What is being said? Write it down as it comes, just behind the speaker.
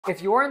If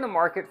you're in the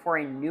market for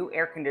a new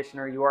air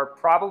conditioner, you are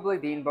probably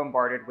being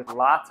bombarded with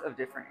lots of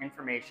different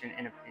information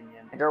and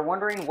opinion and are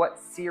wondering what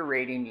SEER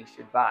rating you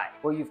should buy.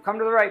 Well, you've come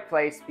to the right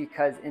place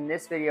because in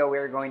this video, we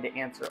are going to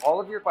answer all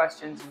of your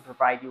questions and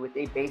provide you with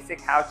a basic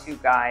how-to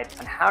guide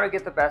on how to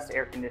get the best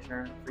air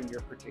conditioner for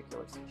your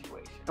particular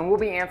situation. And we'll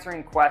be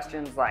answering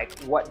questions like,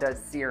 what does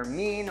SEER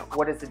mean?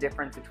 What is the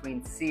difference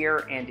between SEER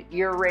and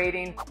EAR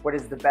rating? What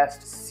is the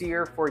best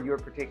SEER for your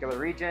particular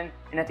region?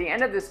 And at the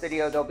end of this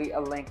video, there'll be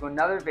a link to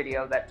another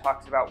video that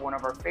talks about one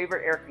of our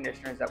favorite air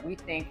conditioners that we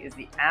think is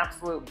the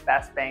absolute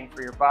best bang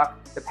for your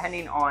buck,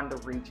 depending on the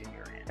region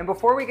you're in. And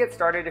before we get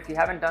started, if you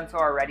haven't done so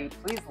already,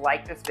 please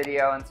like this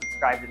video and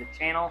subscribe to the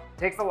channel. It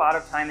takes a lot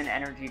of time and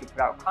energy to put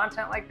out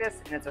content like this,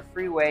 and it's a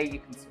free way you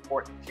can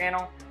support the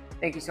channel.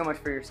 Thank you so much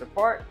for your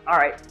support. All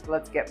right,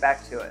 let's get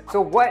back to it. So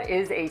what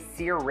is a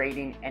SEER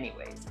rating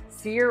anyways?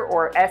 SEER,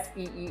 or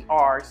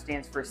S-E-E-R,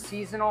 stands for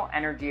Seasonal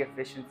Energy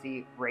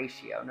Efficiency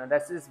Ratio. Now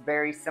this is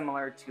very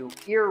similar to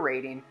EAR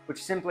rating,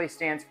 which simply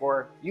stands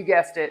for, you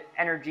guessed it,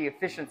 Energy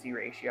Efficiency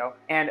Ratio.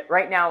 And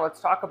right now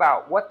let's talk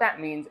about what that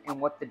means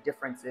and what the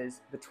difference is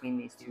between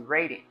these two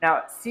ratings.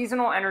 Now,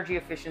 Seasonal Energy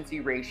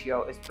Efficiency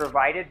Ratio is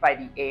provided by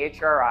the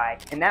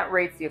AHRI, and that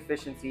rates the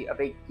efficiency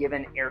of a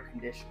given air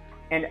conditioner,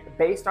 and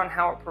based on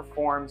how it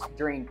performs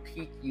during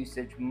peak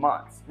usage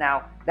months.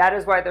 Now, that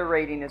is why the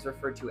rating is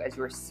referred to as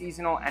your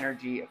seasonal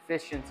energy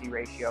efficiency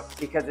ratio,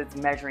 because it's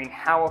measuring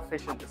how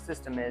efficient the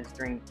system is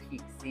during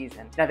peak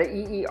season. Now, the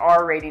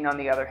EER rating, on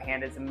the other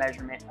hand, is a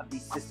measurement of the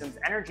system's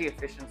energy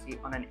efficiency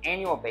on an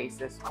annual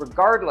basis,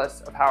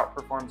 regardless of how it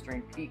performs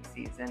during peak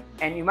season.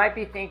 And you might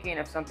be thinking,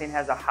 if something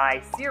has a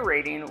high SEER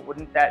rating,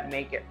 wouldn't that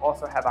make it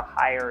also have a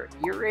higher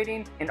EAR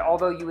rating? And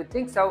although you would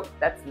think so,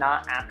 that's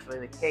not actually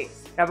the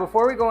case. Now,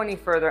 before we go any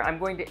further, I'm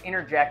going to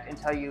interject and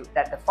tell you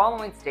that the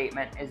following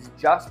statement is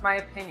just my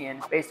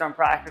opinion based on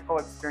practical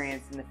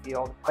experience in the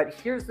field, but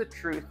here's the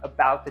truth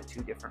about the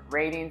two different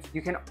ratings.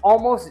 You can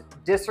almost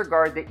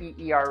disregard the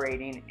EER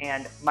rating,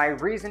 and my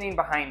reasoning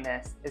behind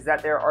this is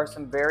that there are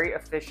some very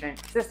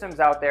efficient systems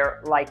out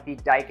there like the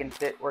Daikin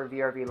Fit or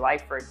VRV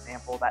Life, for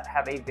example, that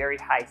have a very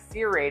high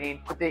SEER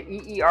rating, but the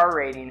EER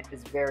rating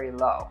is very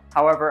low.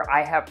 However,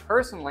 I have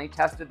personally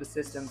tested the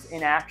systems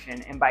in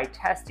action, and by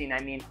testing,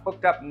 I mean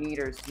hooked up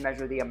meters to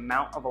measure the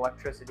amount of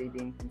electricity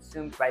being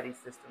consumed by these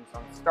systems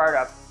on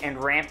startup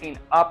and ramping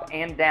up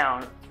and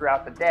down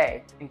throughout the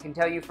day, and can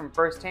tell you from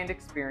firsthand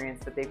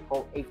experience that they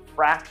pull a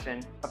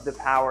fraction of the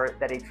power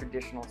that a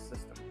traditional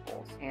system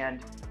pulls.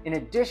 And in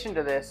addition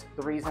to this,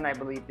 the reason I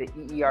believe the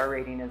EER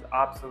rating is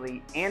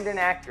obsolete and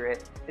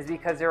inaccurate is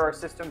because there are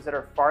systems that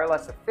are far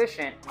less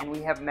efficient, and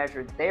we have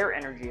measured their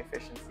energy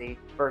efficiency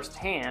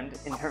firsthand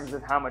in terms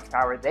of how much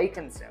power they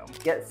consume.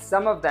 Yet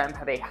some of them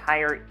have a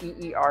higher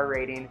EER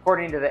rating,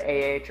 according to the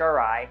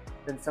AHRI,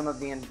 than some of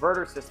the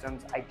inverter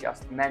systems I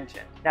just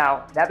mentioned.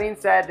 Now, that being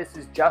said, this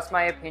is just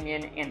my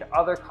opinion, and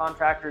other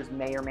contractors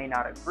may or may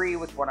not agree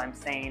with what I'm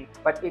saying,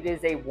 but it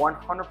is a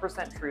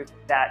 100% truth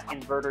that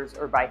inverters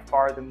are by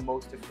far the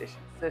most efficient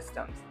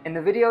systems. And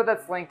the video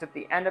that's linked at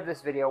the end of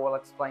this video will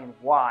explain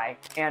why.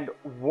 And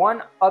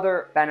one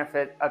other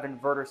benefit of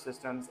inverter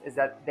systems is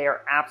that they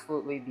are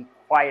absolutely the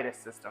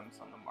quietest systems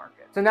on the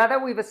market. So now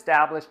that we've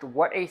established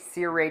what a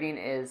SEER rating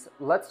is,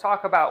 let's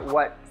talk about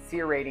what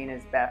SEER rating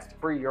is best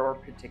for your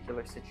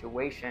particular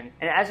situation.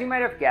 And as you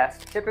might have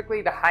guessed,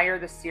 typically the higher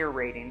the SEER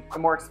rating, the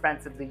more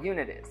expensive the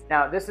unit is.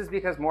 Now, this is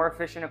because more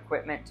efficient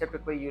equipment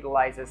typically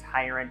utilizes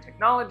higher end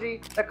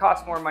technology that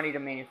costs more money to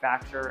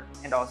manufacture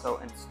and also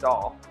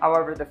install.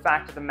 However, the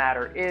fact of the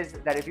matter is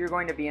that if you're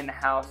going to be in the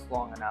house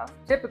long enough,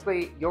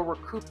 typically you'll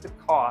recoup the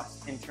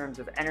cost in terms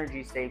of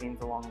energy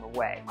savings along the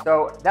way.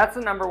 So that's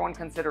the number one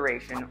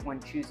consideration when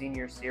choosing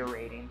your SEER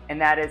rating, and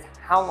that is,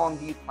 how long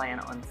do you plan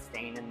on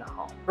staying in the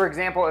home? For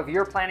example, if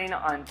you're planning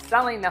on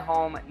selling the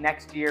home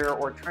next year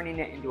or turning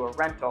it into a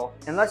rental,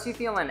 unless you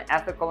feel an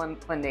ethical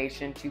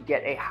inclination to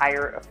get a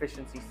higher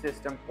efficiency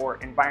system for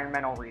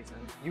environmental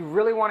reasons, you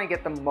really want to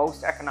get the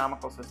most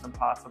economical system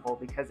possible,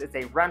 because it's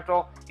a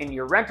rental and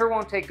your renter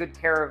won't take good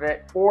care of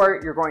it,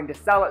 or you're going to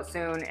sell it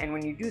soon, and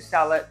when you do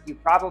sell it, you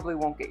probably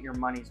won't get your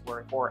money's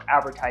worth for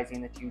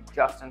advertising that you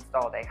just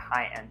installed a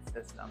high-end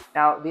system.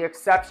 Now, the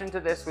exception to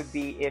this would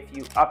be if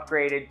you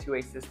upgraded to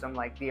a system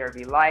like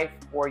VRV Life,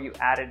 or you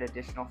added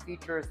additional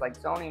features like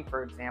zoning,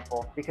 for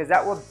example, because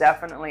that will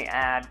definitely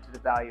add to the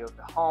value of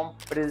the home,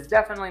 but it is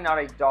definitely not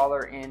a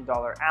dollar in,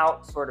 dollar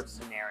out sort of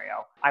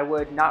scenario. I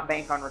would not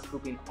bank on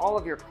recouping all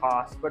of your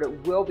costs, but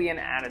it will be an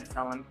added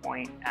selling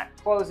point at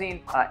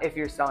closing if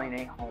you're selling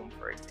a home,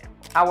 for example.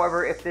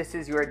 However, if this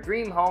is your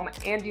dream home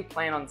and you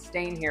plan on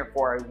staying here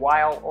for a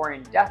while or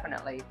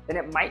indefinitely, then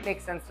it might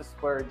make sense to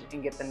splurge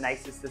and get the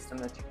nicest system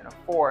that you can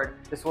afford.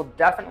 This will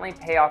definitely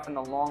pay off in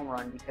the long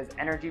run, because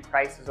energy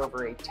prices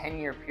over a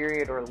 10-year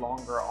period or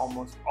longer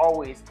almost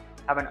always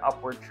have an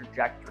upward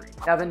trajectory.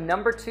 Now, the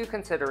number 2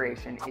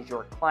 consideration is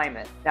your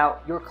climate. Now,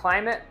 your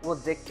climate will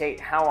dictate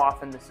how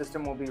often the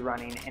system will be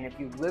running, and if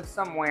you live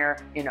somewhere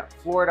in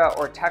Florida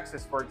or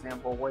Texas, for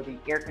example, where the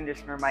air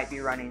conditioner might be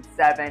running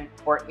 7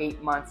 or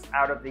 8 months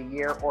out of the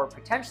year, or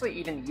potentially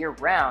even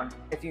year-round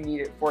if you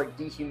need it for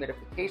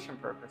dehumidification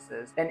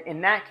purposes, then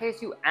in that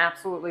case, you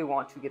absolutely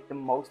want to get the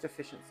most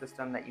efficient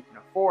system that you can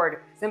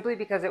afford, simply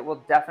because it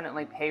will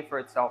definitely pay for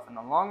itself in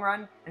the long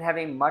run and have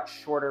a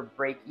much shorter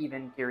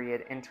break-even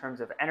period in terms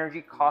of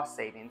energy cost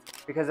savings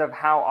because of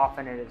how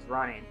often it is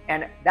running.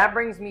 And that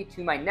brings me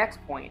to my next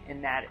point,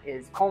 and that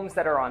is homes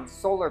that are on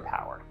solar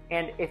power.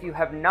 And if you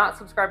have not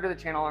subscribed to the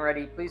channel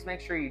already, please make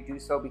sure you do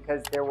so,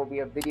 because there will be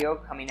a video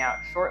coming out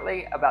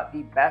shortly about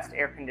the best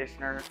air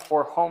conditioner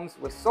for homes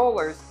with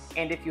solars.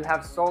 And if you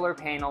have solar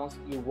panels,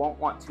 you won't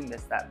want to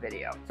miss that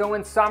video. So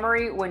in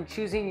summary, when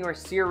choosing your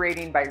SEER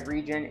rating by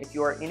region, if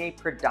you are in a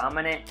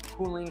predominant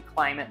cooling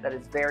climate that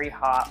is very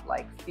hot,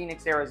 like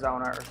Phoenix,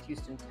 Arizona, or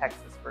Houston,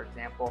 Texas, for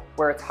example,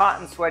 where it's hot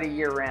and sweaty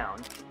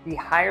year-round, the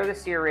higher the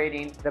SEER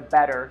rating, the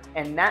better.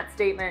 And that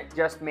statement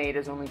just made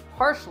is only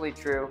partially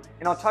true,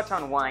 and I'll touch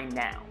on why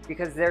now.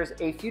 Because there's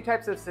a few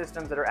types of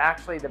systems that are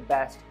actually the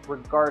best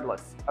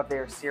regardless of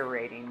their SEER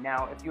rating.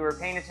 Now, if you were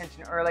paying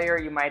attention earlier,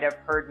 you might have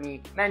heard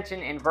me mention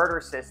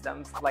inverter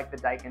systems like the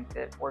Daikin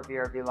Fit or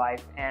VRV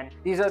Life, and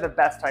these are the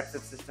best types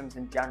of systems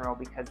in general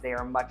because they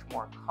are much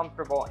more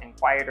comfortable and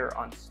quieter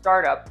on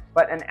startup.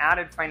 But an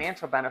added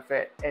financial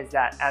benefit is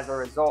that as a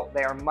result,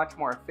 they are much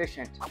more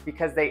efficient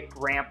because they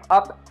ramp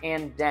up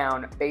and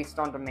down based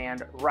on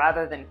demand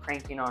rather than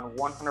cranking on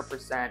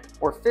 100%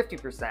 or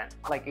 50%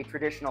 like a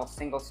traditional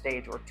single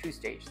stage or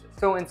 2-stage system.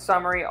 So in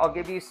summary, I'll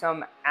give you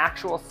some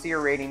actual SEER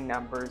rating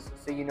numbers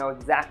so you know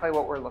exactly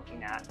what we're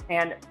looking at.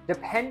 And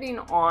depending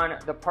on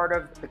the part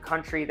of the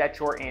country that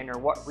you're in or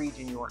what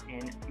region you're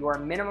in, your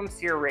minimum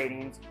SEER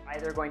ratings are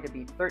either going to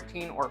be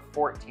 13 or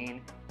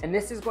 14. And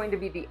this is going to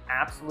be the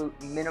absolute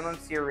minimum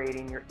SEER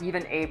rating you're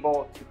even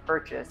able to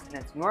purchase. And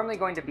it's normally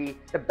going to be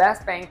the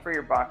best bang for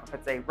your buck if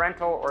it's a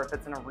rental or if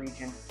it's in a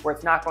region where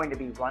it's not going to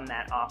be run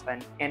that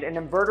often. And an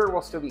inverter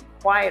will still be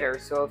quieter.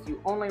 So if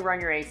you only run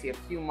your AC a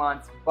few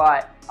months,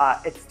 but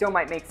it still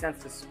might make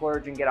sense to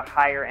splurge and get a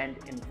higher end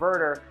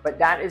inverter, but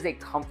that is a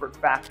comfort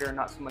factor,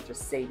 not so much a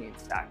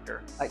savings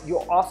factor.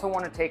 You'll also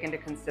want to take into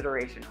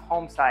consideration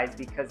home size,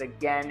 because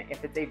again,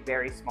 if it's a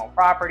very small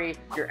property,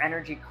 your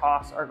energy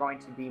costs are going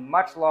to be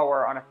much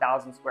lower on a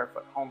 1,000 square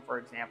foot home, for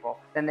example,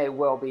 than they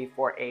will be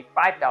for a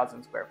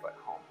 5,000 square foot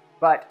home.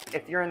 But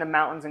if you're in the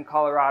mountains in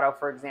Colorado,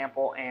 for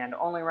example, and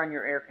only run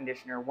your air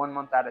conditioner 1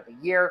 month out of the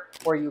year,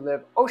 or you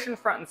live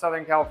oceanfront in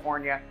Southern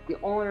California, the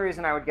only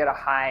reason I would get a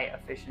high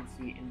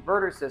efficiency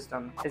inverter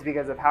system is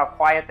because of how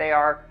quiet they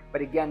are.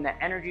 But again, the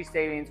energy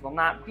savings will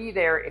not be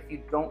there if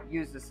you don't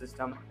use the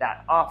system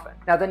that often.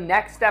 Now, the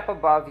next step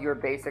above your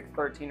basic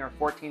 13 or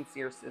 14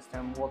 SEER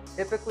system will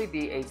typically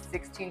be a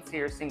 16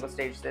 SEER single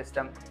stage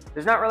system.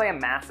 There's not really a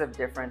massive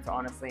difference,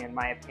 honestly, in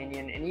my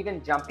opinion. And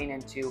even jumping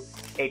into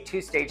a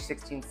 2-stage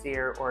 16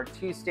 SEER or a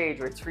 2-stage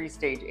or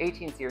 3-stage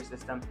 18 SEER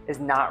system is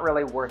not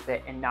really worth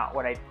it and not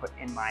what I'd put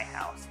in my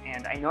house.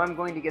 And I know I'm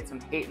going to get some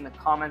hate in the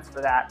comments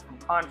for that from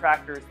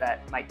contractors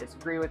that might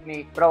disagree with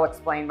me, but I'll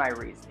explain my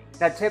reasoning.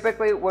 Now,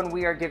 typically when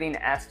we are giving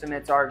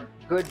estimates, our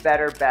good,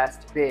 better,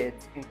 best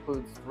bids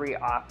includes 3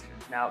 options.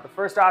 Now, the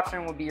first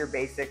option would be your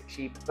basic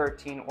cheap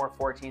 13 or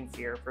 14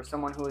 SEER for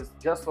someone who is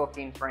just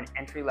looking for an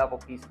entry-level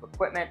piece of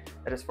equipment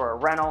that is for a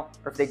rental,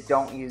 or if they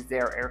don't use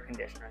their air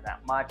conditioner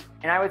that much.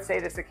 And I would say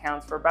this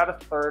accounts for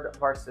about 1/3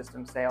 of our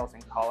system sales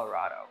in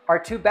Colorado. Our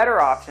 2 better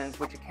options,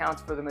 which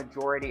accounts for the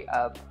majority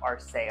of our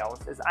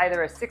sales, is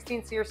either a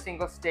 16 SEER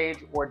single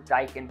stage or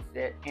Daikin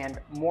Fit. And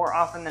more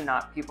often than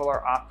not, people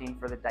are opting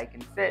for the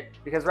Daikin Fit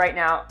because right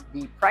now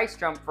the price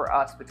jump for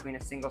us between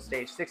a single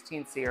stage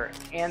 16 SEER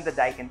and the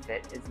Daikin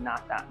Fit is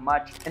not that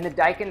much. And the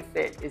Daikin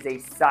Fit is a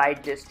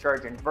side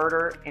discharge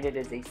inverter, and it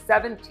is a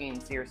 17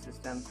 SEER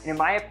system, and in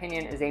my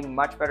opinion is a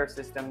much better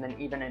system than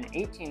even an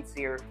 18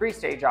 SEER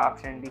 3-stage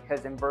option,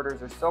 because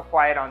inverters are so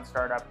quiet on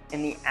startup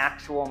and the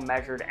actual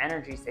measured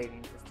energy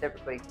savings is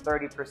typically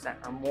 30%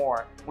 or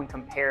more when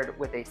compared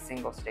with a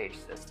single stage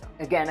system.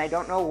 Again, I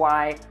don't know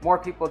why more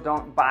people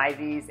don't buy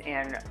these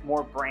and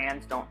more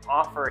brands don't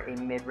offer a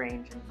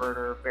mid-range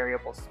inverter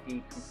variable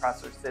speed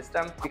compressor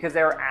system, because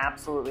they're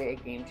absolutely a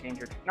game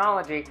changer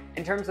technology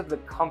in terms of the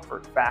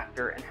comfort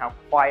factor and how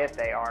quiet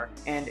they are.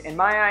 And in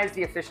my eyes,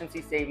 the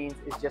efficiency savings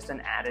is just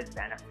an added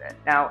benefit.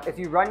 Now, if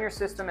you run your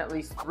system at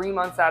least 3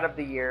 months out of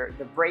the year,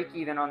 the break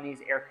even on these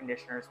air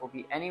conditioners will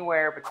be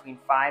anywhere between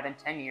 5 and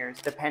 10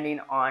 years, depending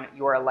on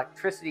your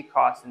electricity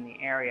costs in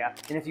the area.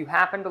 And if you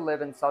happen to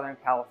live in Southern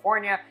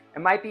California,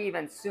 it might be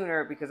even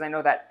sooner, because I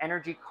know that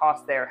energy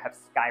costs there have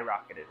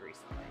skyrocketed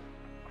recently.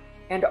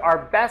 And our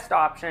best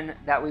option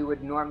that we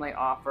would normally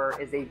offer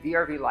is a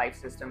VRV Life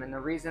system. And the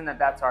reason that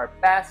that's our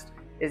best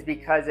is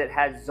because it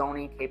has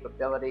zoning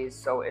capabilities.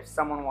 So if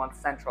someone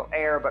wants central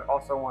air but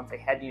also wants a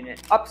head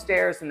unit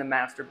upstairs in the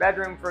master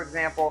bedroom, for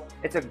example,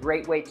 it's a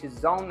great way to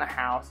zone the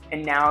house,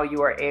 and now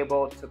you are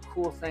able to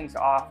cool things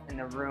off in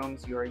the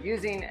rooms you are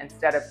using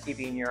instead of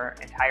keeping your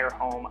entire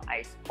home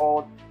ice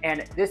cold.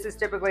 And this is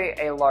typically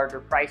a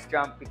larger price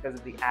jump because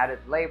of the added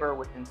labor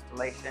with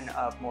installation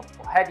of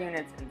multiple head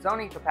units and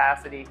zoning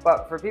capacity.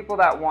 But for people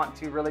that want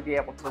to really be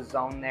able to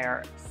zone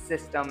their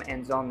system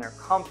and zone their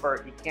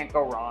comfort, you can't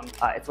go wrong.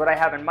 It's what I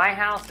have in my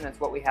house, and it's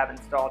what we have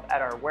installed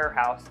at our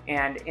warehouse.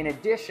 And in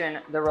addition,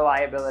 the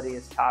reliability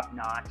is top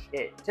notch.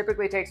 It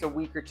typically takes a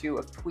week or two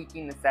of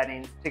tweaking the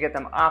settings to get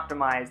them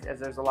optimized, as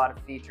there's a lot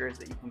of features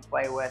that you can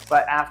play with.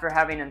 But after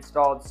having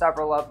installed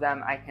several of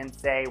them, I can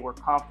say we're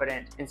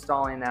confident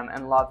installing them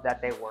and love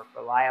that they work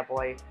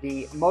reliably.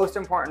 The most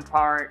important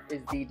part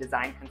is the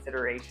design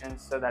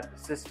considerations, so that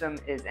the system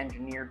is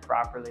engineered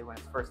properly when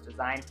it's first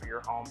designed for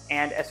your home.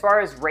 And as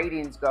far as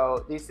ratings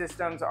go, these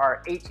systems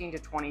are 18 to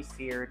 20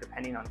 SEER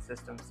depending on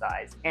system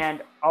size.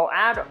 And I'll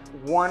add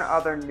one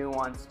other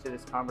nuance to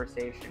this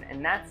conversation,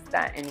 and that's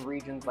that in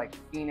regions like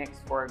Phoenix,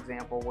 for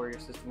example, where your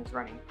system is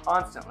running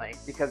constantly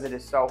because it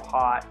is so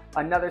hot,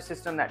 another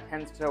system that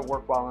tends to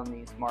work well in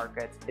these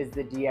markets is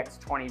the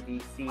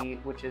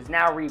DX20VC, which is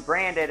now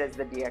rebranded as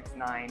the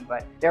DX9,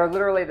 but they're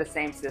literally the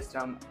same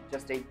system,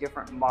 just a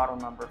different model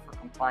number for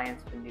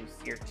compliance with the new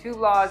SEER 2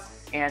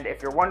 laws. And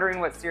if you're wondering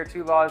what SEER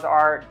 2 laws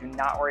are, do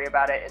not worry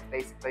about it. It's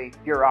basically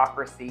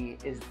bureaucracy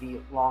is the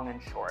long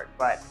and short.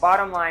 But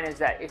bottom line is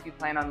that if you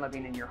plan on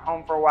living in your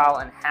home for a while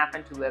and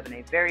happen to live in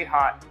a very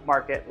hot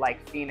market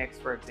like Phoenix,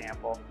 for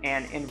example,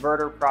 an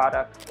inverter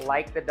product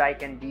like the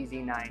Daikin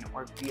DZ9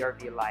 or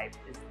VRV Live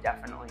is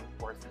definitely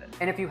worth it.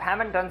 And if you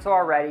haven't done so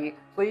already,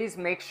 please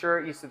make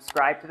sure you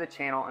subscribe to the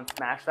channel and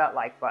smash that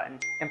like button,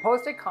 and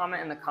post a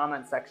comment in the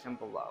comment section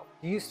below.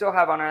 Do you still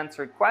have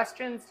unanswered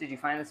questions? Did you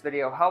find this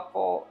video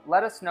helpful?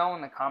 Let us know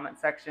in the comment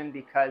section,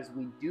 because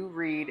we do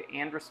read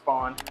and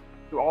respond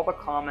to all the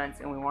comments,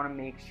 and we want to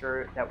make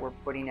sure that we're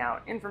putting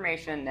out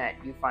information that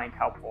you find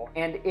helpful.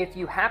 And if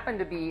you happen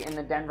to be in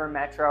the Denver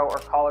metro or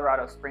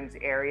Colorado Springs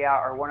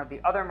area, or one of the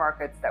other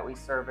markets that we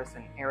service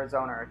in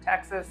Arizona or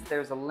Texas,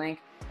 there's a link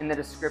in the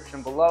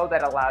description below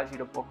that allows you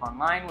to book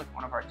online with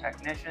one of our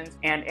technicians.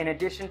 And in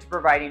addition to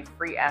providing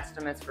free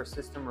estimates for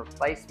system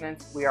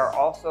replacements, we are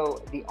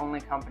also the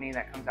only company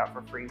that comes out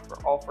for free for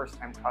all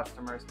first-time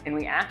customers. And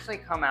we actually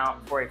come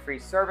out for a free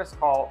service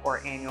call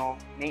or annual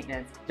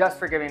maintenance just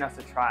for giving us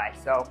a try.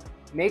 So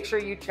make sure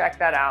you check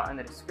that out in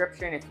the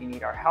description if you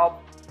need our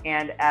help.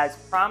 And as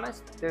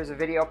promised, there's a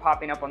video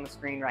popping up on the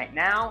screen right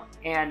now,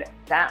 and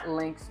that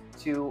links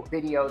to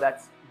video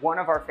that's one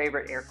of our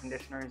favorite air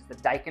conditioners, the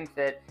Daikin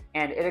Fit,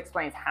 and it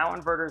explains how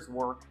inverters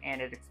work,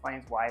 and it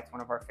explains why it's one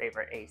of our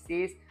favorite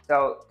ACs.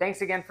 So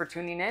thanks again for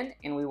tuning in,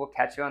 and we will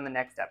catch you on the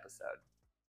next episode.